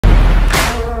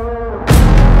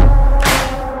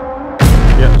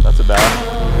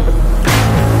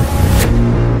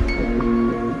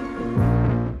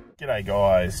G'day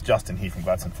guys, Justin here from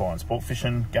Gladstone Fly and Sport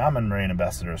Fishing, Garmin Marine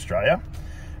Ambassador Australia.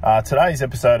 Today's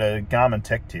episode of Garmin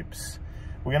Tech Tips,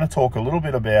 we're going to talk a little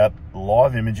bit about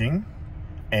live imaging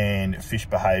and fish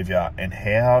behaviour and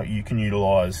how you can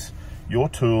utilise your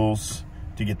tools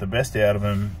to get the best out of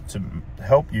them to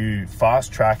help you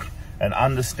fast track and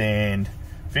understand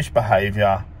fish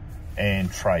behaviour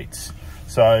and traits.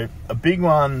 So a big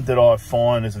one that I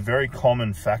find is a very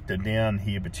common factor down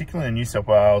here, particularly in New South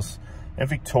Wales and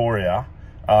Victoria,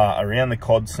 around the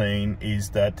cod scene, is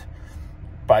that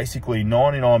basically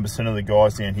 99% of the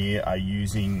guys down here are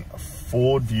using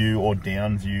forward view or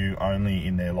down view only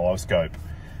in their Livescope,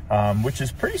 which is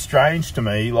pretty strange to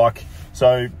me. Like,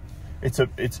 so it's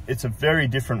a very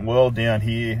different world down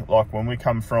here. Like when we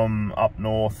come from up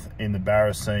north in the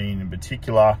Barra scene in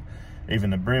particular,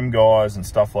 even the brim guys and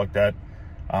stuff like that,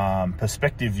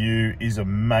 perspective view is a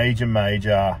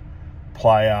major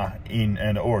player in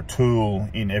or a tool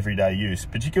in everyday use,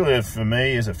 particularly for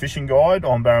me as a fishing guide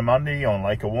on Barramundi, on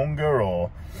Lake Awunga,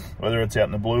 or whether it's out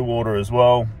in the blue water as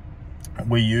well.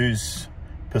 We use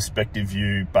perspective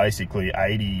view basically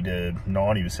 80 to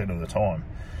 90% of the time.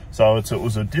 So it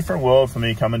was a different world for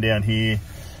me coming down here,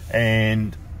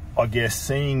 and I guess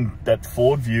seeing that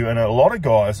forward view, and a lot of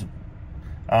guys,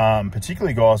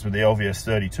 particularly guys with the LVS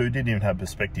 32, didn't even have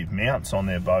perspective mounts on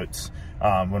their boats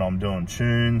when I'm doing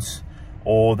tunes,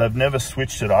 or they've never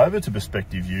switched it over to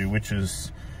perspective view, which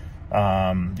is, you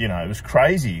know, it was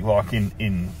crazy, like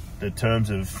in the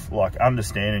terms of like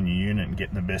understanding your unit and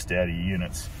getting the best out of your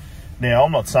units. Now,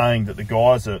 I'm not saying that the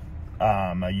guys that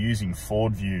are using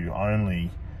forward view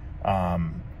only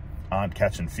aren't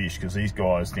catching fish, because these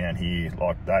guys down here,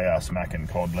 like, they are smacking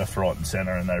cod left, right and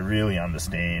center, and they really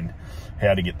understand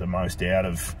how to get the most out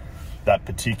of that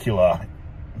particular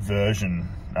version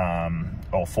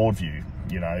of forward view,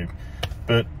 you know.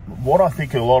 But what I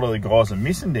think a lot of the guys are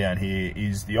missing down here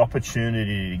is the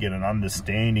opportunity to get an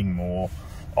understanding more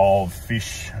of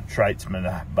fish traits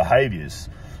and behaviors.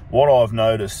 What I've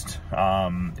noticed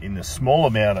in the small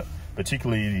amount of,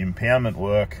 particularly the impoundment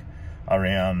work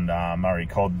around Murray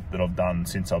cod that I've done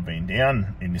since I've been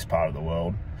down in this part of the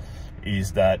world,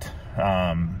 is that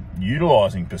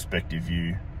utilising perspective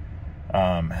view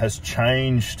has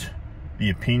changed the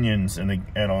opinions and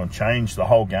changed the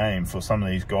whole game for some of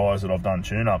these guys that I've done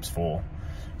tune-ups for.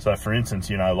 So for instance,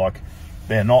 you know, like,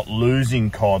 they're not losing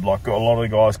cod. Like a lot of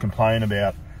the guys complain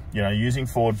about, you know, using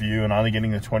forward view and only getting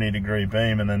the 20-degree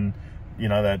beam, and then, you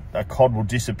know, that a cod will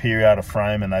disappear out of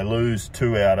frame and they lose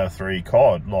 2 out of 3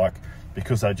 cod, like,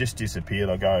 because they just disappear.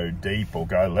 They'll go deep or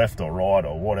go left or right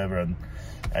or whatever,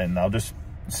 and they'll just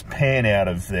pan out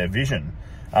of their vision.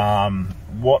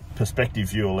 What perspective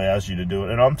view allows you to do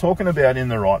it, and I'm talking about in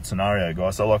the right scenario,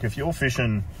 guys. So like if you're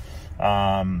fishing,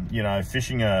 you know,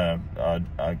 fishing a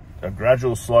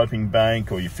gradual sloping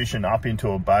bank, or you're fishing up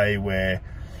into a bay where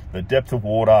the depth of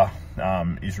water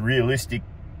is realistically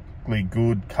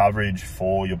good coverage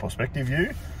for your perspective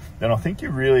view, then I think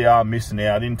you really are missing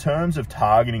out in terms of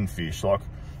targeting fish. Like,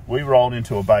 we rolled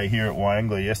into a bay here at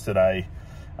Wangler yesterday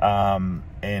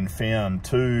and found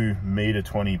 2 metre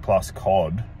 20 plus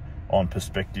cod on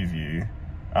perspective view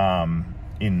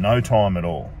in no time at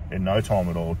all.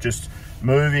 Just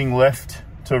moving left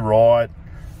to right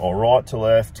or right to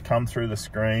left, come through the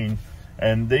screen.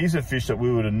 And these are fish that we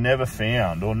would have never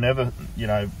found, or never, you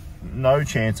know, no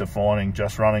chance of finding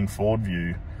just running forward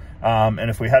view. And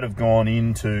if we had have gone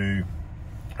into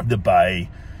the bay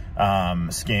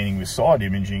scanning with side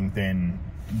imaging, then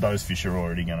those fish are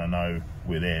already going to know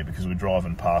we're there, because we're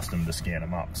driving past them to scan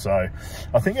them up. So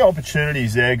I think the opportunity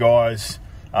is there, guys,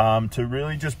 to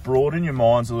really just broaden your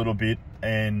minds a little bit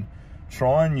and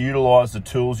try and utilize the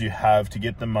tools you have to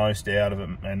get the most out of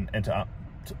them, and to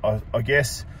I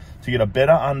guess to get a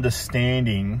better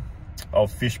understanding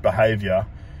of fish behavior.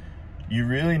 You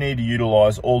really need to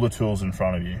utilize all the tools in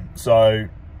front of you. So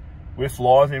with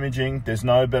live imaging, there's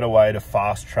no better way to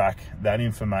fast track that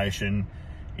information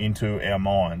into our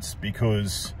minds,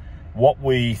 because what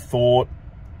we thought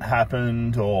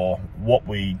happened, or what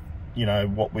we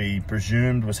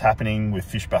presumed was happening with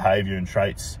fish behavior and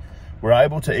traits, we're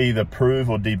able to either prove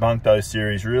or debunk those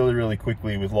theories really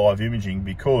quickly with live imaging,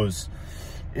 because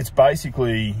it's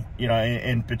basically, you know,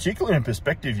 and particularly in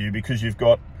perspective view, because you've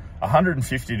got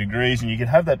 150 degrees and you can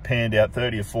have that panned out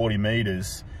 30 or 40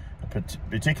 meters,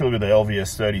 particularly with the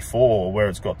LVS 34, where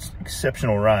it's got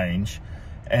exceptional range,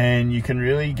 and you can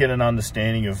really get an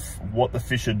understanding of what the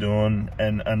fish are doing.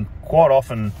 And quite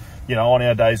often, you know, on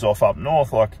our days off up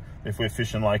north, like if we're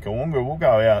fishing Lake Awunga, we'll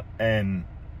go out and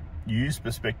use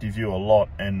perspective view a lot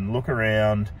and look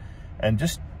around and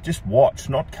just watch,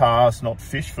 not cast, not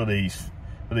fish for these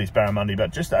for these barramundi,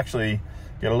 but just actually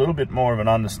get a little bit more of an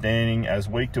understanding as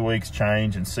week to weeks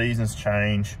change and seasons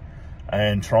change,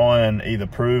 and try and either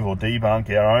prove or debunk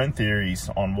our own theories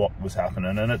on what was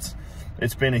happening. And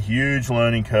it's been a huge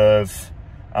learning curve,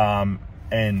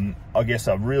 and I guess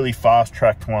a really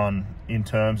fast-tracked one in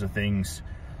terms of things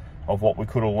of what we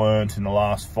could have learned in the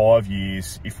last 5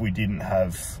 years if we didn't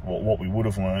have what we would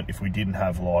have learned if we didn't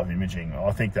have live imaging.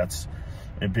 I think that's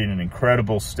been an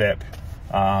incredible step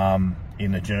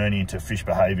in the journey into fish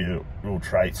behavioural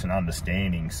traits and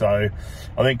understanding. So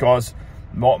I think, guys,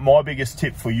 my biggest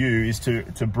tip for you is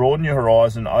to broaden your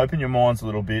horizon, open your minds a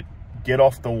little bit, get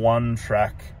off the one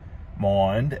track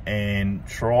mind and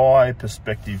try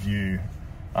perspective view,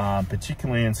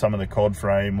 particularly in some of the cod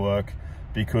framework,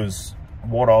 because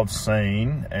what I've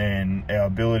seen and our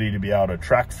ability to be able to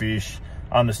track fish,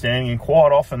 understanding, and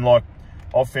quite often, like,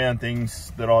 I've found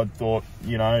things that I thought,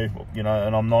 you know, and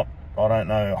I don't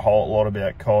know a whole lot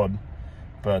about cod,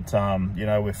 but you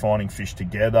know, we're finding fish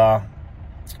together.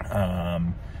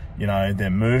 You know, they're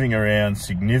moving around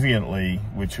significantly,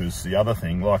 which was the other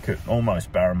thing, like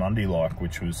almost barramundi-like,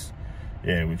 which was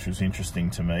interesting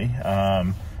to me.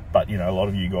 But you know, a lot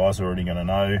of you guys are already going to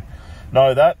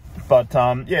know that. But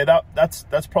yeah,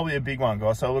 that's probably a big one,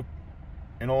 guys. So look,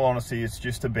 in all honesty, it's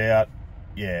just about,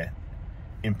 yeah,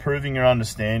 improving your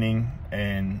understanding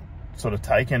and sort of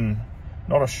taking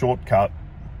not a shortcut,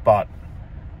 but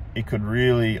it could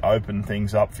really open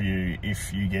things up for you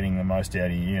if you're getting the most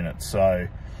out of your units. So,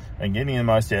 and getting the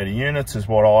most out of units is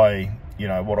what I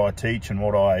teach and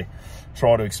what I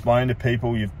try to explain to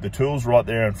people. The tool's right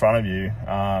there in front of you.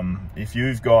 If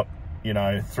you've got, you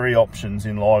know, 3 options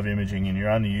in live imaging and you're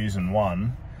only using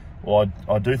one, well,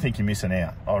 I do think you're missing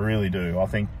out. I really do. I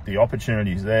think the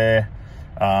opportunity's there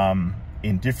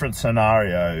in different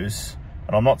scenarios,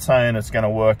 and I'm not saying it's going to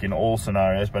work in all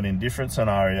scenarios, but in different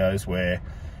scenarios where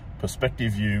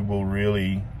perspective view will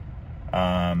really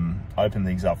open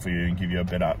things up for you and give you a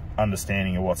better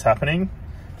understanding of what's happening.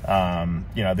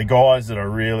 You know, the guys that are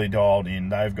really dialed in,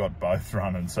 they've got both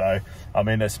running. So, I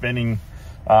mean, they're spending,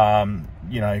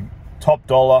 you know, top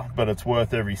dollar, but it's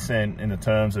worth every cent in the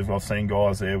terms of, I've seen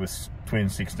guys there with twin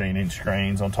 16-inch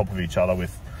screens on top of each other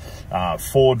with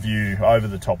forward view over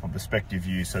the top of perspective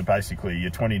view. So basically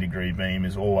your 20-degree beam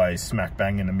is always smack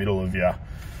bang in the middle of your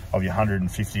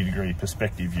 150-degree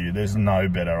perspective view. There's no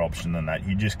better option than that.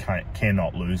 You just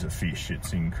cannot lose a fish.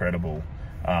 It's incredible,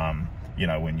 you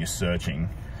know, when you're searching.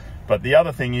 But the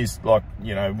other thing is, like,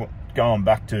 you know, going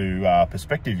back to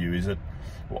perspective view, is that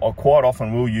I quite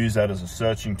often will use that as a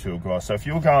searching tool, guys. So if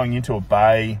you're going into a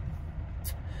bay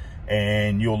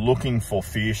and you're looking for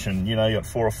fish, and you know, you've got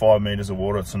 4 or 5 meters of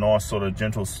water, it's a nice sort of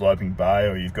gentle sloping bay,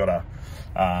 or you've got a,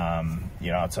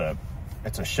 you know,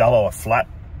 it's a shallower, flat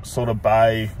sort of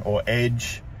bay or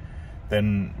edge,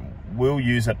 then we'll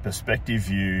use that perspective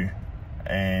view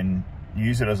and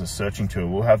use it as a searching tool.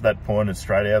 We'll have that pointed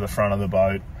straight out of the front of the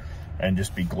boat and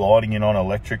just be gliding in on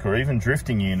electric, or even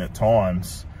drifting in at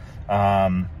times,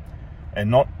 and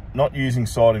not using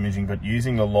side imaging, but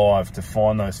using the live to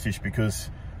find those fish. Because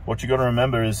what you got to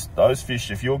remember is those fish,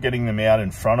 if you're getting them out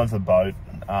in front of the boat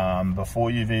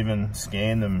before you've even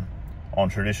scanned them on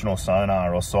traditional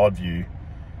sonar or side view,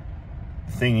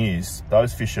 the thing is,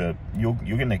 those fish are, you're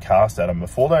getting to cast at them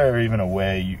before they're even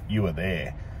aware you are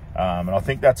there. And I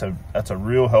think that's a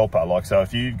real helper. Like, so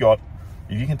if you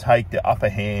can take the upper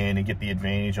hand and get the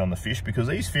advantage on the fish, because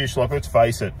these fish, like, let's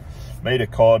face it, meter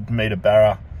cod, meter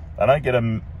barra, they don't get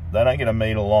a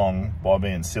meter long by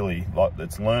being silly. Like,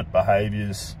 it's learnt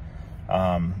behaviours,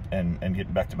 and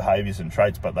getting back to behaviours and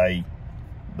traits, but they've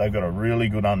got a really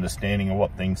good understanding of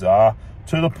what things are,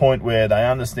 to the point where they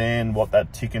understand what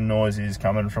that ticking noise is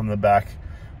coming from the back,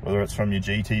 whether it's from your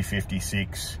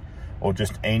GT56 or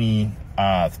just any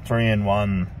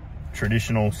 3-in-1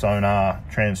 traditional sonar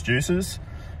transducers.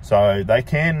 So they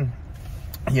can,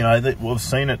 you know, we've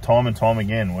seen it time and time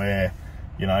again where,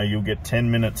 you know, you'll get 10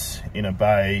 minutes in a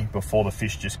bay before the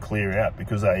fish just clear out,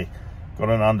 because they got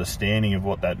an understanding of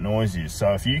what that noise is.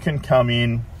 So if you can come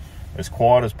in as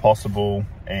quiet as possible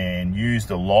and use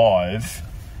the live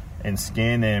and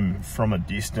scan them from a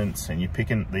distance, and you're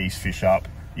picking these fish up,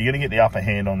 you're going to get the upper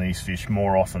hand on these fish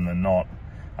more often than not.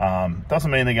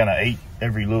 Doesn't mean they're going to eat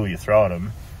every lure you throw at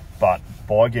them, but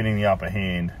by getting the upper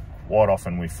hand, quite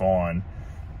often we find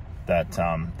that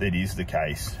that is the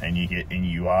case, and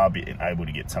you are able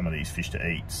to get some of these fish to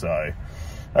eat. So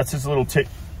that's just a little tech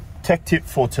tip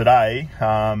for today,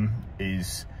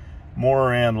 is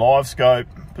more around Livescope,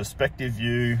 perspective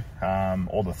view,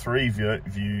 or the 3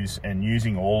 views, and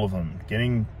using all of them,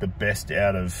 getting the best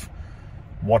out of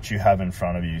what you have in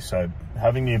front of you. So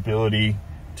having the ability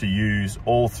to use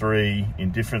all three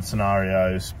in different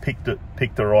scenarios, pick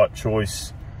the right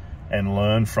choice and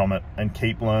learn from it, and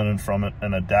keep learning from it,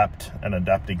 and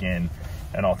adapt again.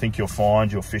 And I think you'll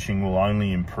find your fishing will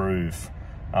only improve.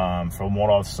 From what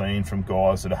I've seen from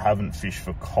guys that haven't fished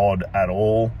for cod at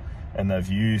all, and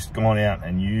they've gone out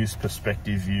and used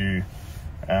Perspective View,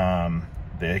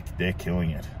 they're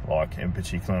killing it, like in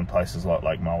particular in places like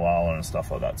Lake Mulwala and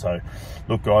stuff like that. So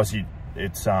look guys, I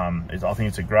think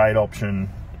it's a great option.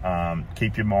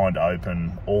 Keep your mind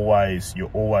open. You're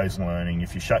always learning.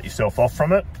 If you shut yourself off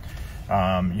from it,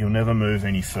 you'll never move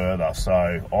any further.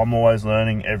 So I'm always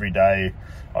learning every day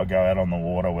I go out on the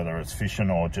water, whether it's fishing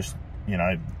or just, you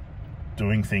know,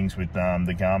 doing things with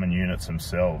the Garmin units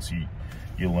themselves.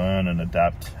 You learn and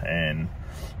adapt and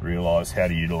realize how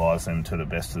to utilize them to the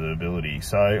best of their ability.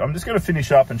 So I'm just going to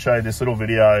finish up and show you this little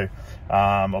video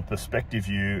of Perspective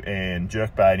View and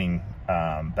jerkbaiting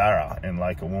barra in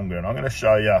Lake Awunga, and I'm going to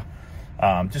show you,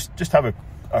 just have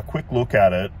a quick look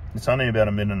at it. It's only about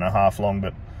 1.5 minutes long,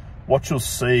 but what you'll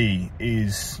see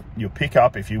is you'll pick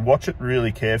up, if you watch it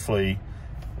really carefully,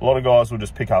 a lot of guys will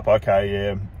just pick up, okay,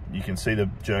 yeah, you can see the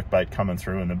jerkbait coming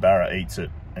through and the barra eats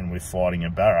it and we're fighting a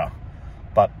barra.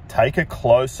 But take a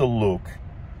closer look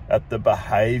at the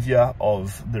behaviour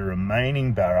of the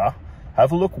remaining barra.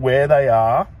 Have a look where they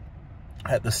are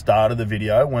at the start of the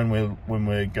video when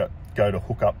we go to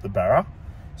hook up the barra.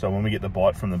 So when we get the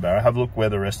bite from the barra, have a look where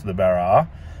the rest of the barra are,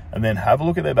 and then have a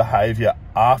look at their behaviour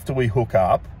after we hook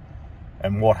up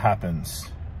and what happens.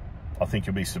 I think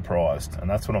you'll be surprised, and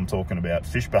that's what I'm talking about.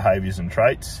 Fish behaviours and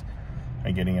traits,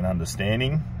 and getting an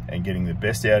understanding and getting the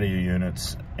best out of your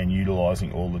units and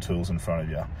utilising all the tools in front of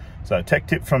you. So tech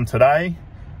tip from today,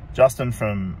 Justin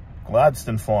from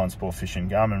Gladstone Fine Sport Fishing,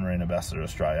 Garmin Marine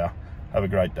Australia. Have a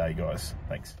great day, guys.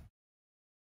 Thanks.